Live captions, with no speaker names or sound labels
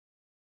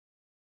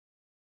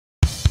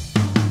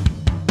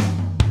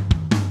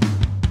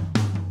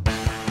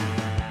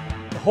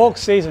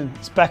Hawks season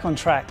is back on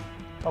track,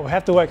 but we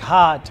have to work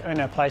hard to earn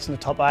our place in the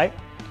top 8,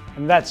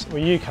 and that's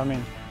where you come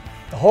in.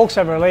 The Hawks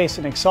have released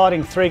an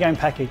exciting 3-game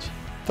package,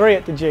 3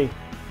 at the G,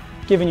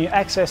 giving you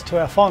access to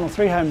our final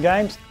 3 home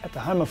games at the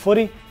home of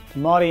footy, the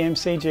mighty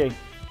MCG.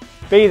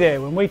 Be there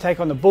when we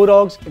take on the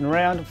Bulldogs in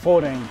round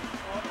 14.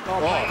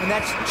 And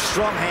that's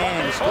strong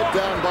hands. Put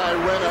down by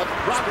Renner,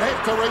 right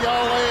head to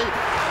Rioli.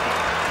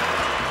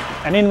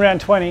 And in round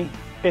 20,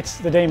 it's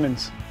the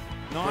Demons.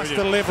 Nice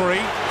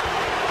delivery.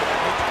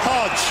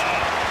 Hodge.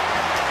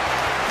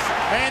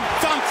 And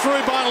thumped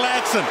through by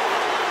Ladson.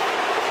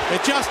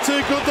 They're just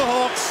too good, the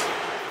Hawks.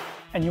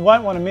 And you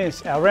won't want to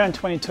miss our round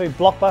 22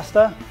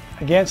 blockbuster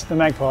against the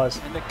Magpies.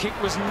 And the kick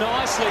was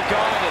nicely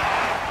guided.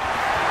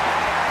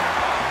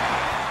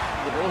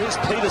 Well, here's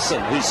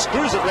Peterson, who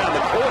screws it round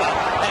the corner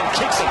and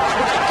kicks a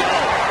great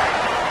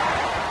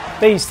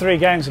goal. These 3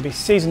 games will be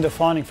season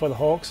defining for the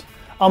Hawks.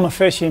 I'm a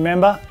first-year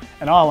member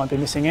and I won't be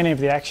missing any of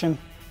the action.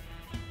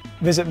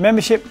 Visit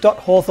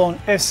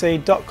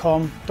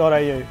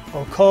membership.hawthornfc.com.au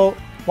or call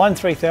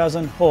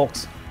 13000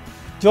 Hawks.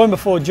 Join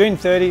before June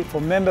 30 for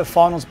member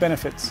finals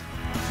benefits.